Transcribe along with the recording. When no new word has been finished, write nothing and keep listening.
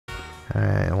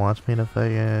Alright, it wants me to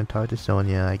fucking talk to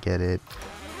Sonia, I get it.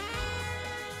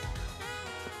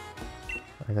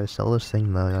 I gotta sell this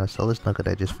thing though, I gotta sell this nugget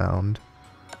I just found.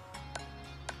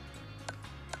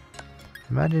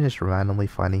 Imagine just randomly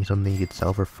finding something you could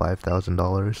sell for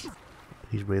 $5,000.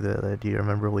 Please breathe that, do you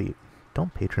remember? Wait,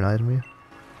 don't patronize me.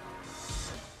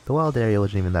 The wild area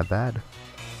wasn't even that bad.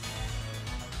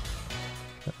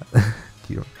 Do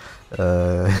you,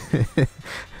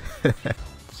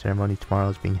 ceremony tomorrow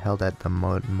is being held at the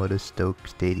Modestoke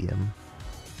Stadium.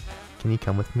 Can you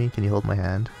come with me? Can you hold my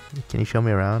hand? Can you show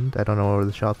me around? I don't know where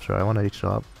the shops are. I want to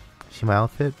shop. See my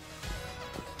outfit?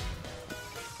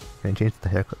 Can I change the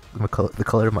hair, the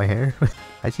color of my hair?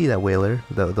 I see that whaler,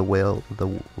 the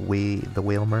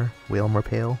whalemer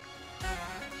pale.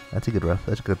 That's a good ref.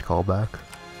 That's a good callback.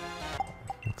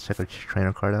 Let's check our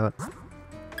trainer card out.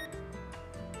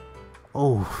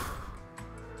 Oh,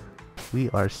 we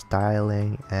are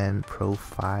styling and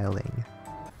profiling.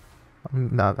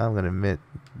 I'm gonna admit,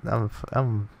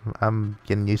 I'm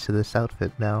getting used to this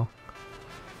outfit now.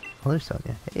 Oh, there's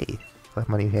Sonia. Hey, like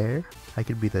my new hair. I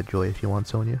could be that joy if you want,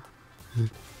 Sonia.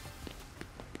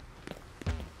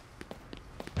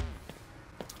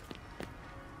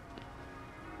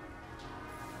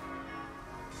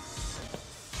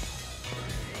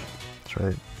 That's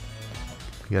right.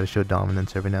 You gotta show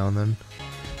dominance every now and then.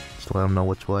 Just let them know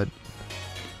what's what.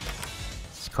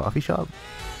 It's a coffee shop.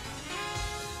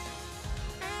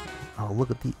 Oh,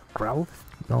 look at the growth.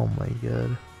 Oh my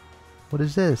god. What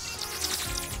is this?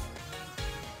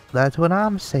 That's what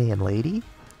I'm saying, lady.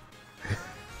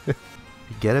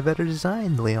 Get a better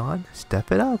design, Leon.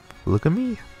 Step it up. Look at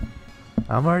me.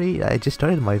 I just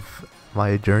started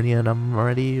my journey and I'm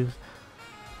already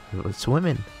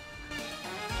swimming.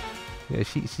 Yeah,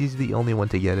 she's the only one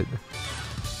to get it.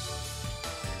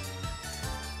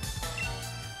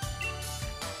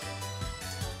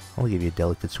 I'll give you a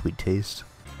delicate sweet taste.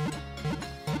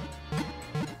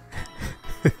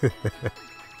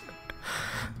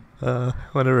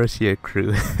 Whenever I see a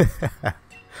crew,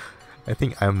 I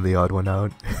think I'm the odd one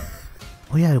out.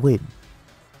 Oh yeah, wait.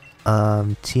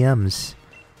 TMs,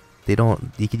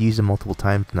 you could use them multiple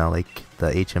times now, like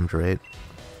the HMs, right?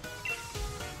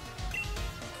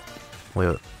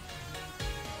 Wait.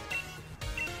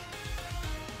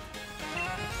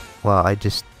 Wow, I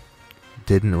just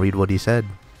didn't read what he said.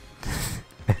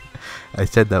 I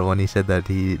said that when he said that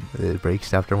it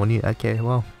breaks after one you. Okay,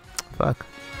 well, fuck.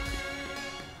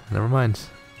 Never mind.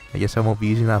 I guess I won't be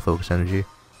using that focus energy.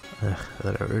 Ugh,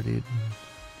 whatever, dude.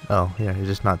 Oh, yeah, it's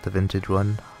just not the vintage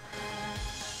one.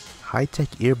 High-tech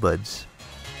earbuds.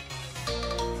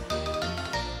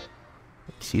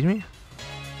 Excuse me?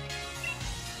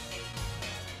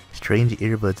 Strange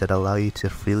earbuds that allow you to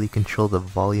freely control the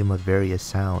volume of various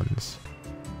sounds.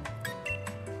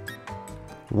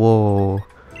 Whoa.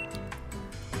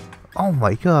 Oh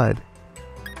my god.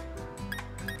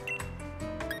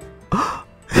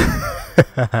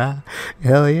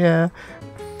 Hell yeah.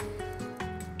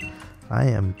 I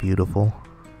am beautiful.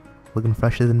 Looking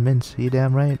fresher than mints, you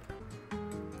damn right.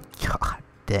 God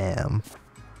damn.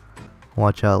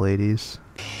 Watch out, ladies.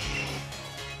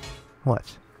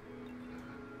 What?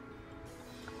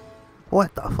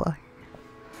 What the fuck?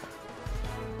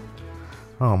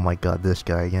 Oh my god, this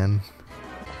guy again.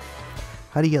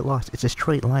 How do you get lost? It's a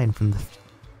straight line from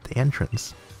the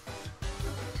entrance.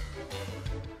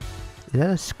 Is that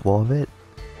a Squavit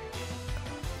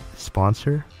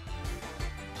sponsor?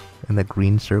 In the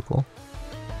green circle?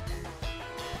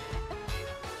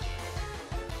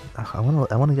 I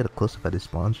wanna get a close up at his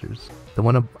sponsors. The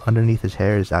one up underneath his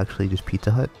hair is actually just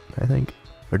Pizza Hut, I think.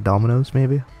 Or Domino's,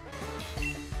 maybe?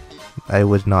 I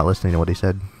was not listening to what he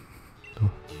said.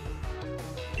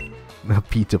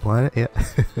 Pizza Planet, yeah.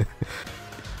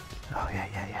 Oh yeah.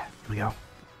 Here we go.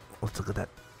 Let's look at that.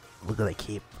 Look at that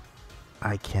cape.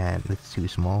 I can't. It's too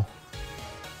small.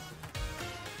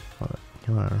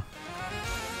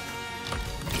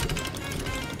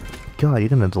 God, you're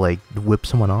gonna like whip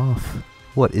someone off.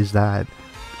 What is that?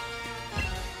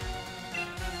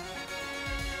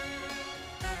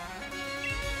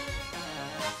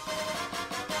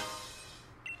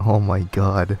 Oh my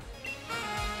god.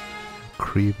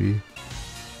 Creepy.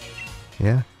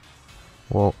 Yeah?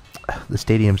 Well, the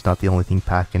stadium's not the only thing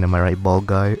packing, am I right, bald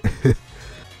guy?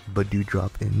 But do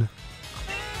drop in.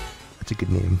 That's a good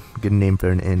name. Good name for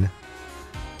an inn.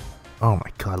 Oh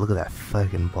my god, look at that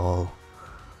fucking ball.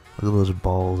 Look at those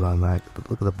balls on that.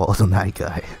 Look at the balls on that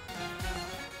guy.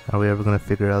 Are we ever gonna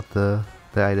figure out the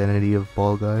identity of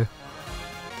ball guy?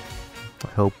 I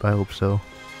hope so.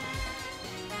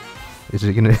 Is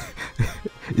it gonna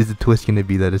is the twist gonna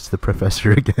be that it's the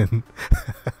professor again?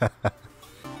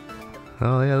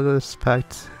 Oh yeah, look at this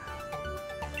packed.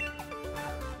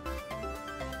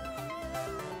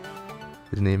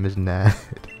 His name is Nad.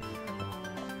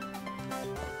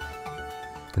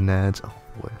 The Nads. Oh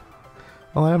boy.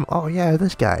 Oh, oh yeah,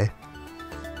 this guy.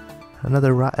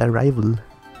 Another rival.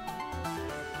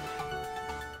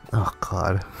 Oh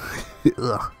god.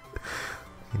 Ugh.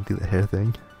 Can't do the hair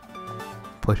thing.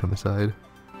 Push him aside.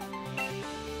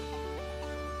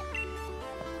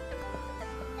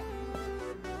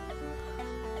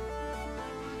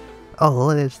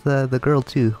 Oh, it's the girl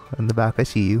too in the back. I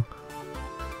see you.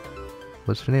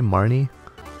 What's her name? Marnie?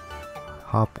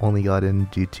 Hop only got in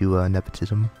due to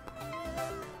nepotism.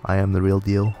 I am the real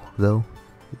deal, though.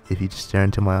 If you just stare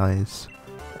into my eyes.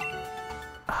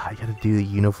 I gotta do the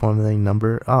uniform thing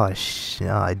number. Oh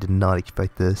I did not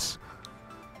expect this.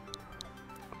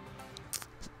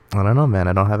 I don't know, man.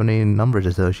 I don't have any numbers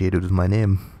associated with my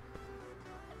name.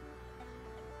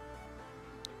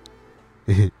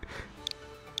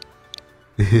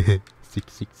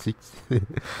 666.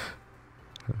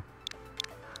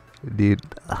 Dude,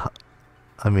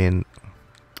 I mean,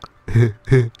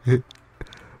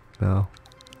 no.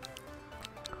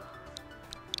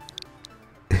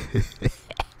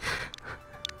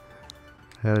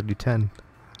 I gotta do 10.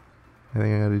 I think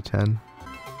I gotta do 10.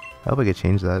 I hope I could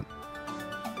change that.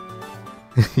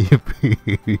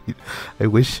 I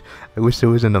wish there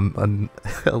was a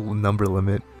number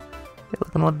limit. You're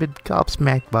looking a bit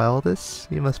gobsmacked by all this.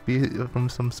 You must be from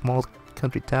some small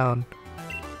country town.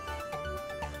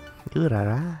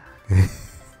 I'm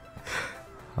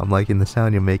liking the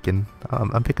sound you're making.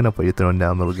 I'm picking up what you're throwing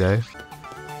down, little guy.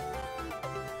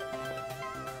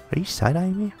 Are you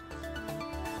side-eyeing me?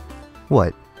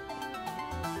 What?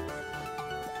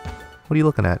 What are you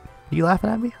looking at? Are you laughing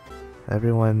at me?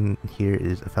 Everyone here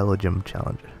is a fellow gym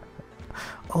challenger.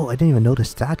 Oh, I didn't even notice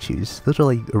statues. Those are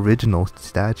like original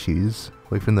statues.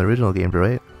 Like from the original games,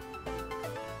 right?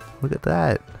 Look at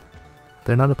that.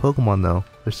 They're not a Pokemon though.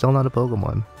 They're still not a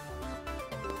Pokemon.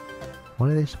 What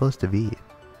are they supposed to be?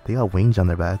 They got wings on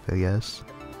their back, I guess.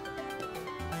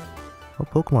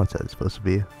 What Pokemon set it's supposed to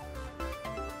be?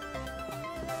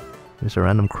 Just a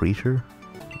random creature?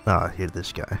 Ah, here's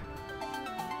this guy.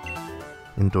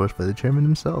 Endorsed by the chairman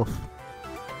himself.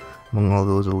 Among all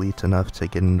those elites enough to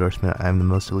get an endorsement, I am the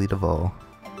most elite of all.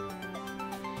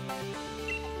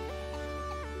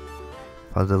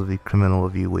 Positively criminal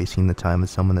of you wasting the time with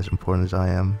someone as important as I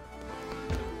am.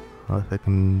 Oh, if I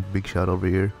can big shot over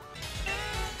here.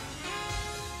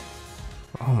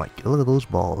 Oh my god, look at those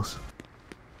balls.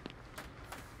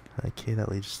 Okay, that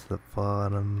leads to the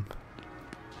bottom.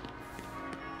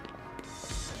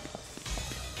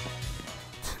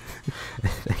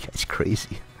 That guy's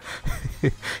crazy.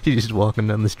 He's just walking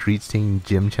down the street saying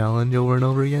gym challenge over and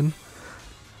over again.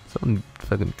 Someone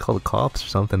fucking call the cops or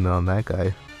something on that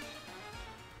guy.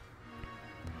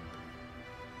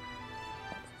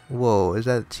 Whoa, is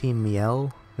that Team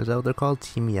Miel? Is that what they're called?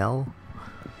 Team Miel?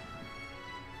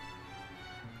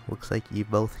 Looks like you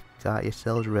both got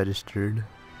yourselves registered.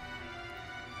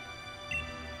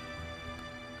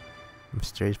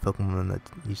 Mysterious Pokemon that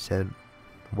you said.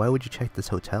 Why would you check this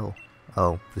hotel?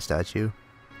 Oh, the statue.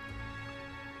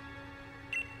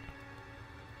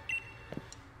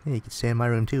 Yeah, you could stay in my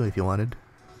room too if you wanted.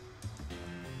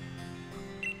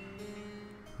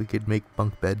 We could make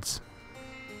bunk beds.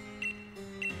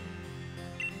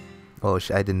 Oh,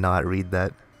 I did not read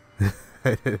that.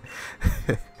 I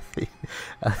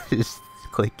was just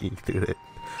clicking through it.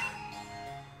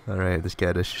 Alright, this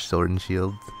guy has sword and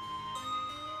shield.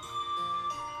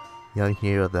 Young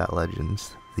hero of that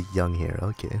legends. The young hero,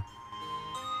 okay.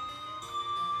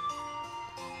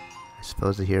 I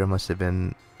suppose the hero must have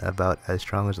been about as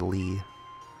strong as Lee.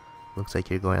 Looks like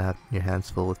you're going to have your hands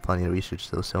full with plenty of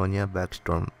research though, Sonia. Black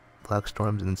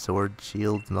storms and sword,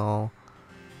 shields and all.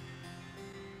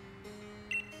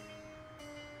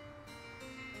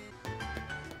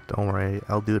 Don't worry,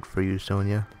 I'll do it for you,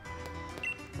 Sonia.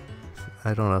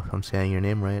 I don't know if I'm saying your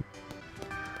name right.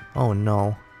 Oh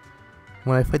no.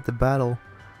 When I fight the battle,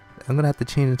 I'm gonna have to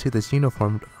change into this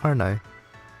uniform, aren't I?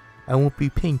 I won't be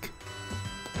pink.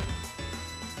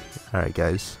 Alright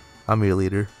guys, I'm your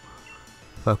leader.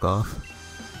 Fuck off.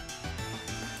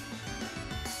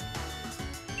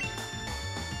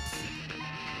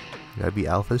 Gotta be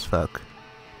alpha as fuck.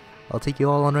 I'll take you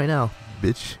all on right now,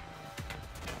 bitch.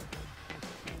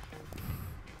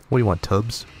 What do you want,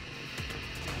 Tubbs?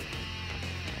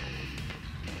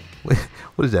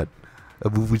 What is that? A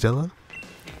Vuvuzela?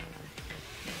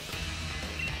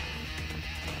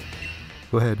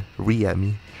 Go ahead, at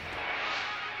me.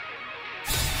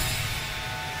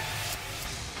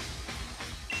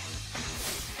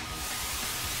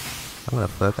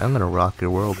 I'm gonna rock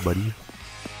your world, buddy.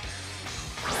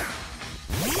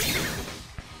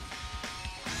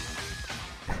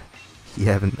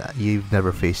 You've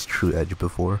never faced true edge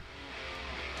before.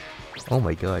 Oh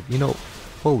my god, you know,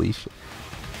 holy shit.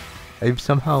 I've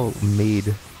somehow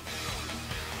made...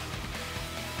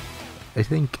 I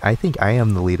think I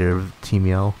am the leader of Team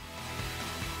Yell.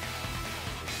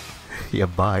 Yeah,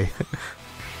 bye.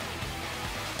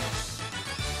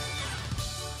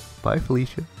 Bye,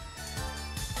 Felicia.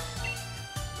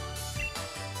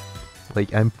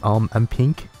 Like, I'm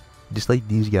pink, just like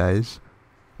these guys,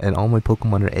 and all my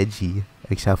Pokemon are edgy,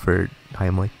 except for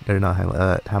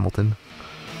Hamilton.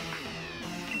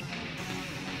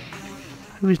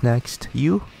 Who's next?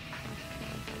 You?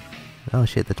 Oh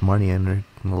shit, that's Marnie and her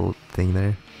little thing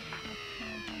there.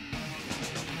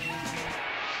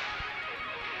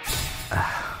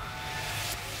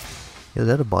 Is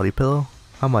that a body pillow?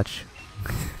 How much?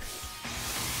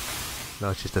 No,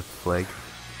 it's just a flag.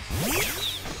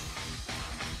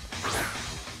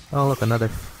 Oh look, another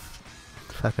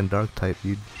fucking dark type,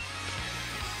 dude.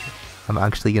 I'm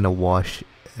actually gonna wash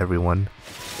everyone.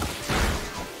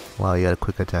 Wow, you got a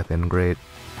quick attack in, great.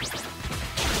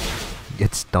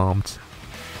 Get stomped.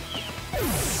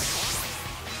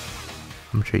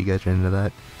 I'm sure you guys are into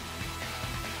that.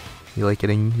 You like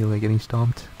getting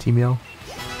stomped, Team Yell?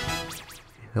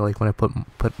 You like when I put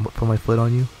my foot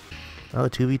on you? Oh,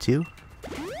 2v2?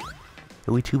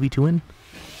 Are we 2v2ing?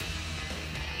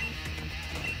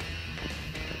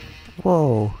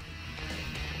 Whoa.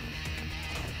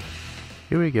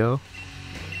 Here we go.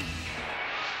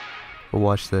 Well,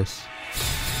 watch this.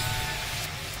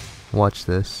 Watch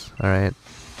this, alright.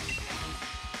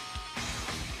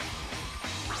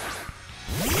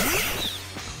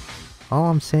 All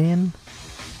I'm saying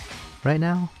right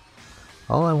now,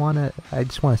 I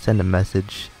just want to send a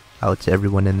message out to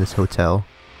everyone in this hotel,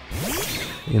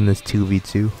 in this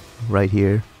 2v2, right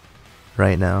here,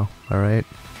 right now, alright?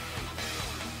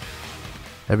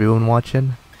 Everyone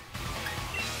watching?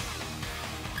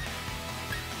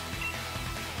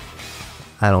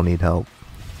 I don't need help.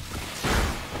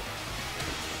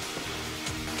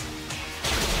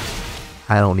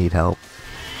 I don't need help.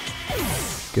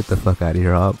 Get the fuck out of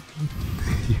here, Op.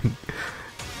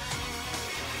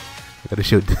 I gotta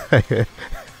show I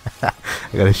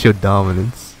gotta show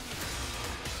dominance.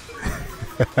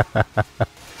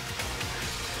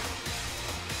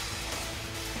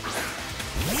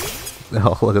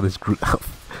 Oh, look at this Grook.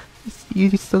 You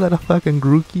still got a fucking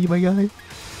Grookey, my guy?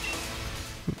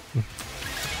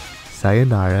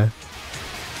 Sayonara.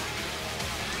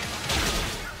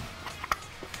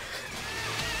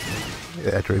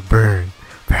 That's right, burn.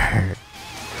 Burn.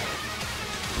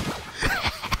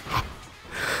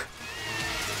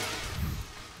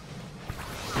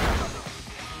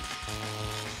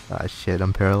 Ah shit,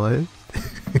 I'm paralyzed.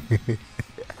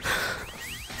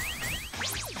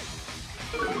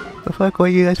 The fuck, why are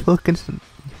you guys focusing?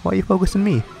 Why are you focusing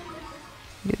me?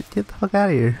 Get the fuck out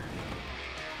of here.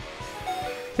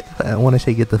 I want to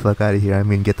say get the fuck out of here, I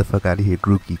mean get the fuck out of here,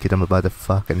 Grookey, because I'm about to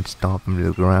fucking stomp him to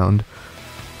the ground.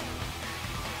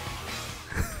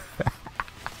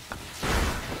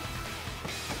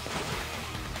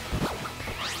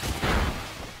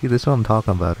 See, this is what I'm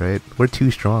talking about, right? We're too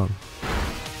strong.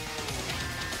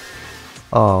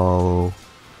 Oh,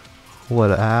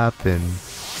 what happened?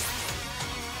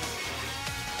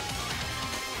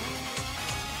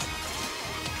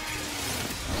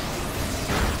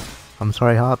 I'm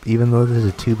sorry, Hop, even though this is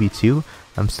a 2v2,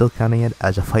 I'm still counting it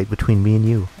as a fight between me and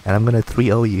you. And I'm gonna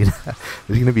 3-0 you.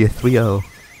 There's gonna be a 3-0.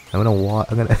 I'm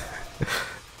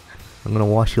gonna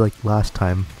wash you like last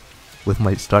time with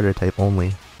my starter type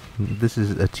only. This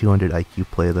is a 200 IQ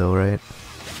play though, right?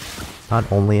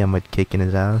 Not only am I kicking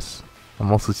his ass,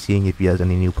 I'm also seeing if he has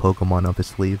any new Pokemon up his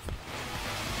sleeve.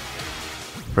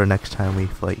 For next time we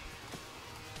fight.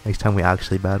 Next time we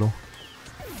actually battle.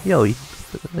 Yo, you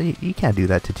can't do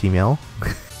that to Team Yell.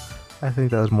 I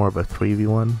think that was more of a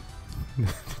 3v1.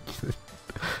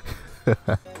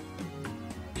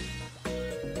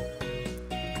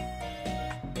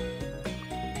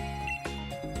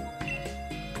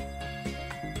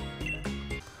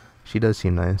 She does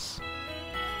seem nice.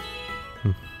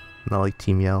 Not like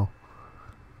Team Yell.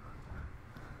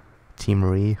 Team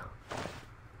Marie.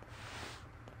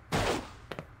 What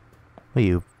are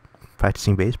you,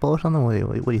 practicing baseball or something? What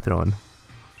are you throwing?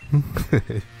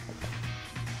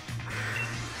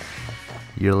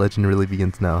 Your legend really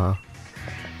begins now, huh?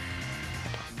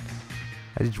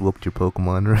 I just whooped your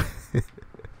Pokemon, right?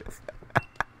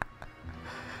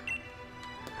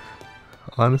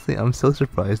 Honestly, I'm so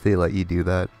surprised they let you do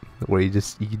that. Where you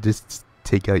just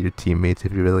take out your teammates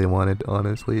if you really wanted.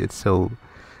 Honestly, it's so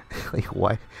like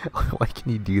why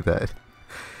can you do that?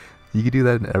 You could do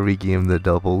that in every game the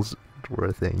doubles were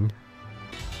a thing.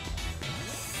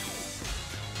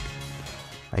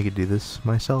 I could do this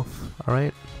myself. All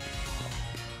right.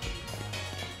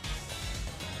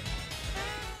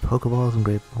 Pokeballs and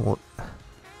great. Well,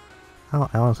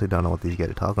 I honestly don't know what these guys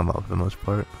are talking about for the most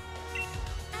part.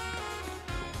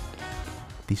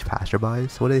 These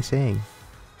passerbys? What are they saying?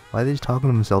 Why are they just talking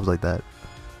to themselves like that?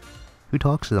 Who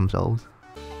talks to themselves?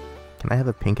 Can I have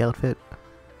a pink outfit?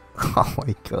 Oh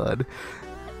my god.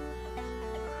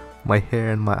 My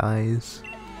hair and my eyes.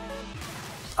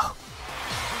 Oh.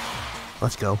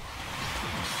 Let's go.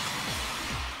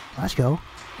 Let's go.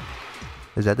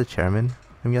 Is that the chairman,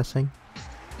 I'm guessing?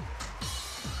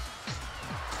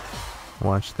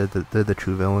 Watch, they're the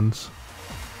true villains.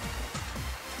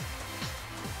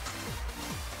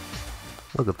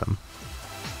 Look at them.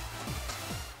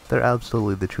 They're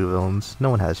absolutely the true villains. No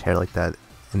one has hair like that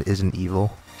and isn't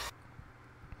evil.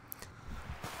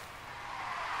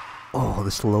 Oh,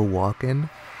 the slow walk-in.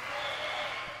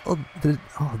 Oh, these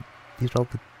are all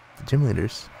the gym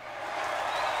leaders.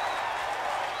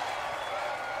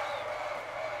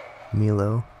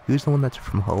 Milo. Who's the one that's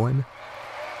from Hoenn?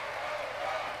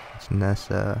 It's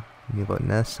Nessa. You know about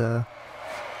Nessa.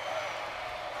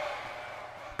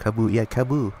 Kabbu. Yeah,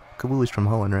 Kabbu. Kabbu is from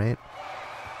Hoenn, right?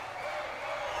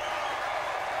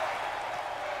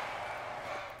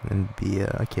 And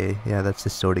Bia. Okay, yeah, that's the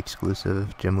Sword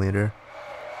exclusive gym leader.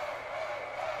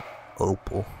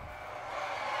 Opal.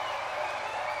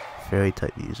 Fairy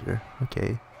type user.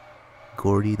 Okay.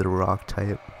 Gordy, the rock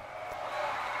type.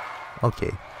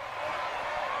 Okay.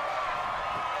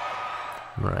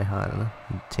 Raihan,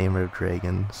 Tamer of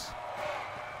Dragons.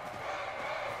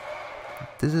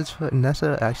 Does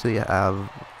Nessa actually have,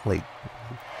 like,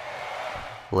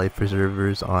 life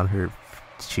preservers on her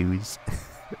shoes?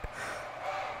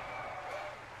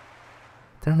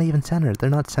 They're not even centered. They're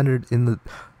not centered in the...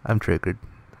 I'm triggered.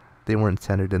 They weren't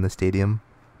centered in the stadium.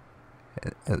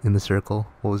 In the circle.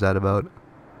 What was that about?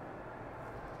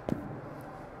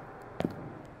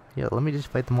 Yeah, let me just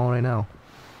fight them all right now.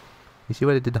 You see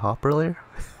what I did to Hop earlier?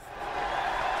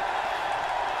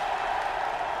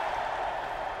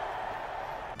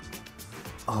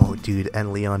 Oh, dude,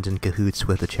 and Leon's in cahoots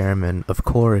with the chairman. Of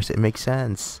course, it makes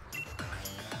sense.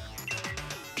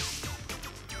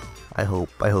 I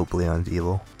hope Leon's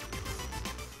evil.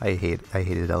 I hate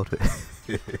his outfit.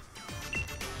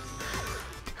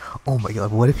 Oh my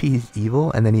god, what if he's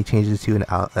evil and then he changes to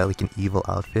like an evil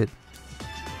outfit?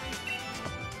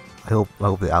 I hope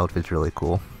the outfit's really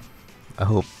cool. I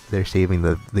hope they're saving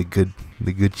the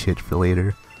good shit for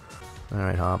later. All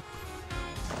right, Hop.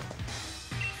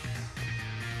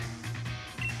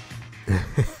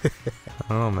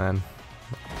 Oh man.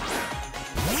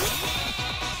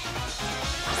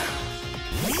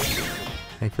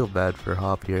 I feel bad for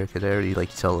Hop here because I already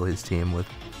like solo his team with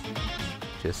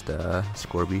just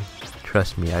Scorby.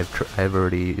 Trust me, I've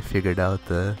already figured out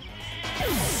the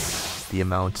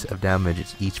amount of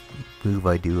damage each move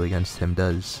I do against him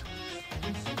does.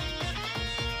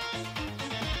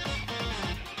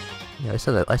 Yeah, I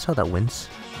saw that wince.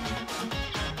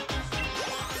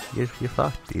 You're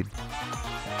fucked, dude.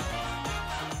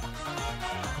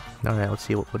 Alright, let's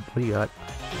see what do you got?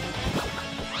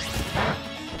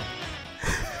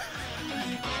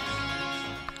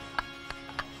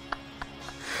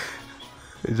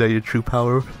 Is that your true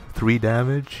power? 3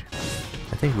 damage?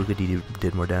 I think Rookidee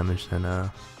did more damage than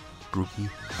Grookey.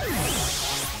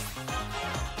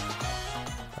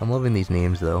 I'm loving these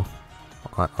names though.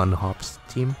 On Hop's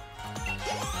team.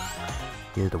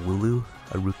 He has a Wooloo,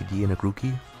 a Rookidee, and a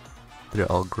Grookey.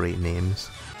 They're all great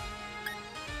names.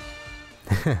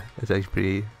 It's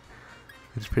actually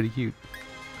pretty cute.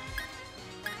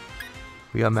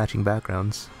 We got matching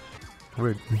backgrounds.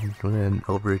 We're gonna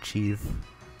overachieve.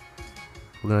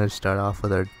 We're gonna start off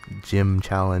with our gym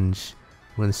challenge.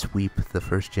 We're gonna sweep the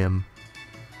first gym.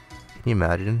 Can you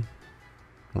imagine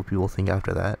what people think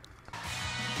after that?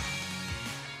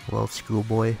 Well,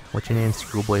 Schoolboy, what's your name?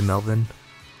 Schoolboy Melvin?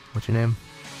 What's your name?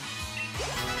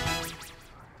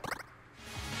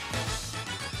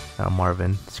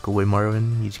 Marvin. Schoolboy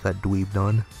Marvin, you just got dweebed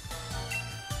on.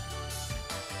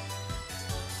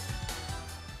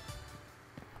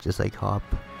 Just like Hop.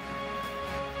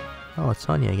 Oh, it's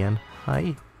Sonya again.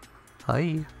 Hi.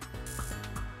 Hi.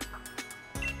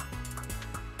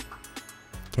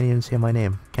 Can't even say my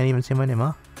name. Can't even say my name,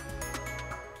 huh?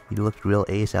 You looked real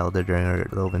ace out there during our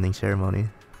opening ceremony.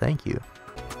 Thank you.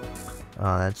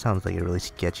 That sounds like a really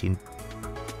sketchy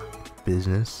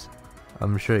business.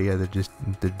 I'm sure, yeah,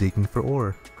 they're digging for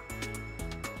ore.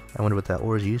 I wonder what that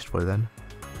ore is used for then.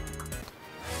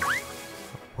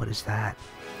 What is that?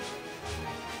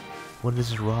 What is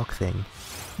this rock thing?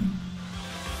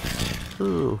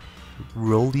 Ooh.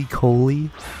 Roly-Coly?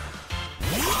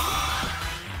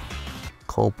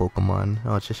 Coal Pokemon.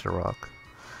 Oh, it's just a rock.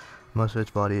 Most of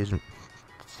its body is the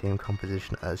same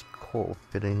composition as coal.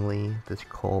 Fittingly, this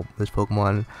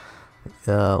Pokemon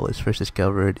was first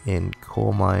discovered in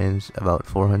coal mines about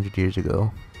 400 years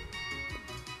ago.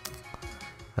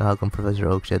 How come Professor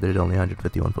Oak said there's only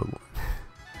 151 Pokemon?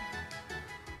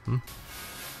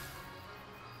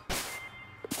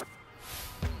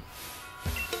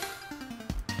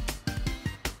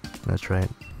 That's right.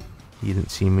 You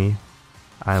didn't see me.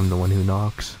 I am the one who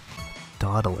knocks.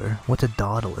 Dawdler. What's a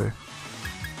Dawdler?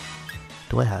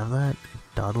 Do I have that?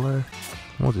 Dawdler?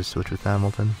 We'll just switch with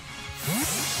Hamilton.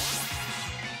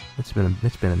 It's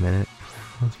been a minute.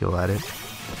 Let's go at it.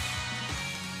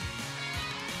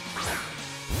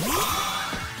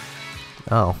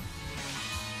 Oh.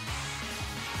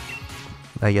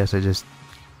 I guess I just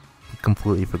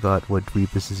completely forgot what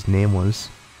Dweebus's name was.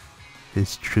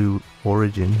 His true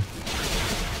origin.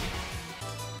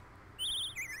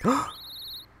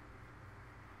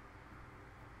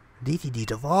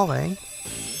 DTD's evolving?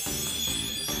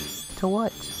 To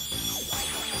what?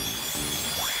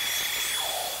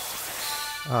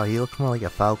 Oh, he looks more like a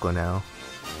Falco now.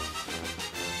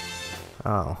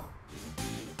 Oh.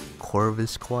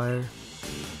 Corvisquire?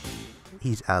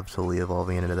 He's absolutely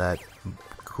evolving into that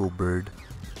cool bird.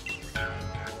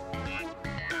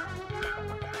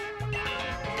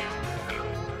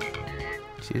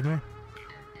 Excuse me?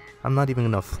 I'm not even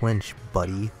gonna flinch,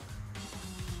 buddy.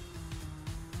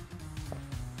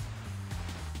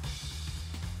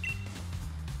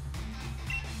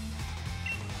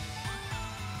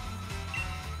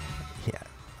 Yeah,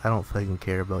 I don't fucking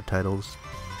care about titles.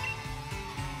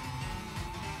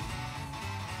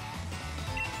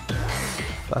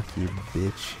 Fuck you,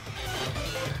 bitch.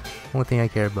 Only thing I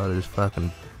care about is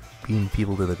fucking beating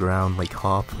people to the ground like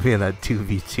Hop in that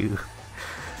 2v2.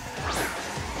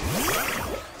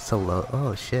 So low.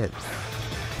 Oh shit.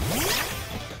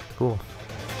 Cool.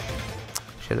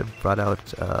 Should have brought out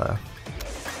the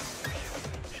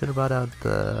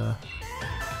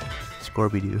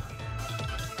Scorby-Doo.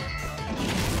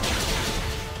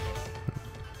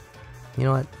 You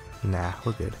know what? Nah,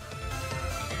 we're good.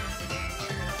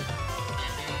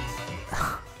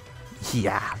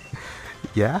 Yeah.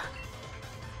 Yeah?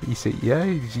 You say yeah?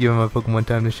 You just give my Pokemon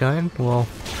time to shine? Well,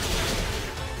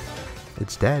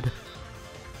 it's dead.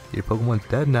 Your Pokemon's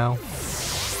dead now.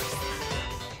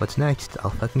 What's next?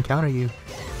 I'll fucking counter you.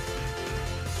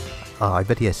 Oh, I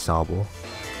bet he has Sobble.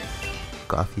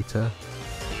 Gothita.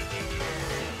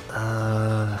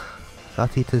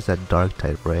 Gothita's that dark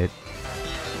type, right?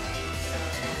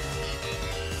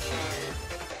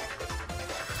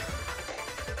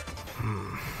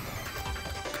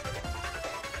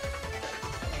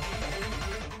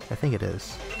 I think it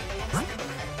is.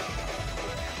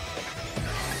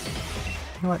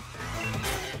 You know what?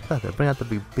 Fuck it, bring out the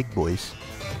big boys.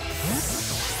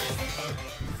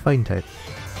 Fighting type.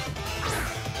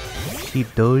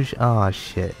 Keep Doge. Oh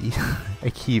shit. I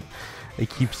keep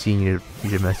seeing your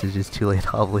messages too late,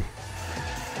 Hobley.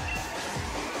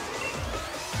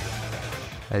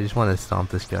 I just want to stomp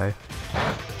this guy.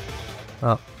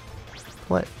 Oh.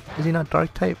 What? Is he not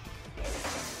dark type?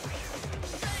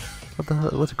 What the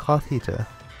hell? What's a Gothita?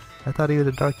 I thought he was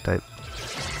a dark type.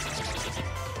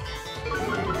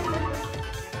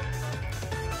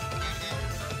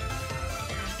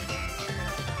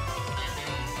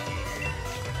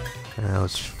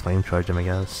 Let's flame charge him, I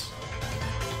guess.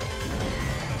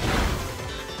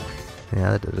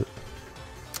 Yeah, that did it.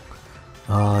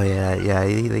 Oh yeah, yeah,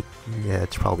 yeah.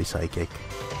 It's probably psychic.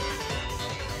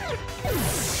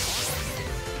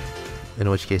 In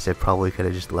which case, I probably could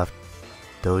have just left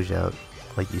Doge out,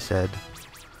 like you said.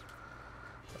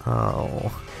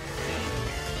 Oh,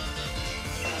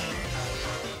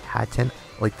 Haten,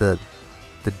 like the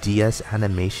DS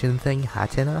animation thing,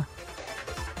 Hatenna.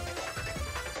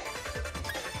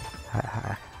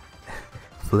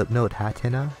 Flipnote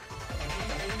Hatenna?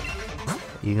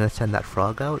 You gonna send that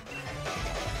frog out?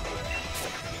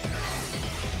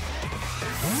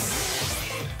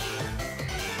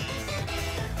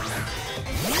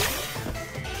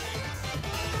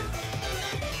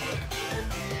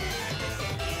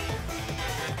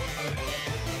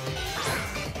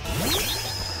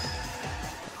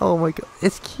 Oh my god,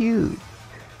 it's cute!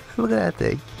 Look at that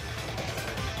thing!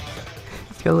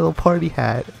 It's got a little party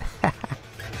hat!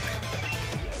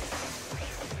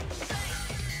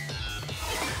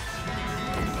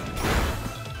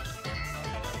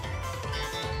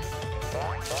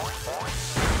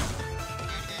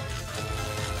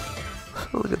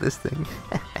 Look at this thing.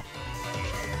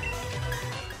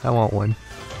 I want one.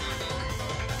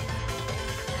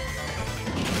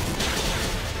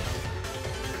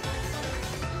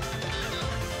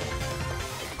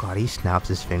 God, he snaps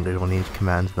his fingers when he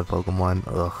commands the Pokemon.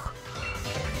 Ugh.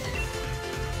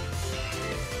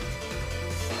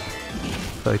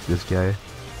 Fuck this guy.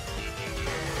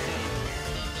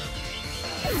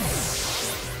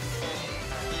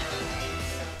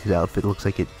 His outfit looks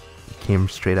like it came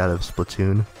straight out of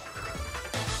Splatoon.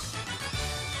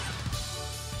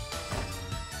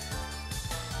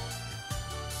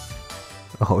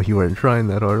 Oh, you weren't trying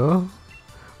that hard, huh?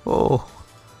 Oh.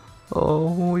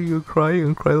 Oh, you cry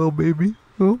and cry, little baby.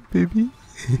 Oh, baby.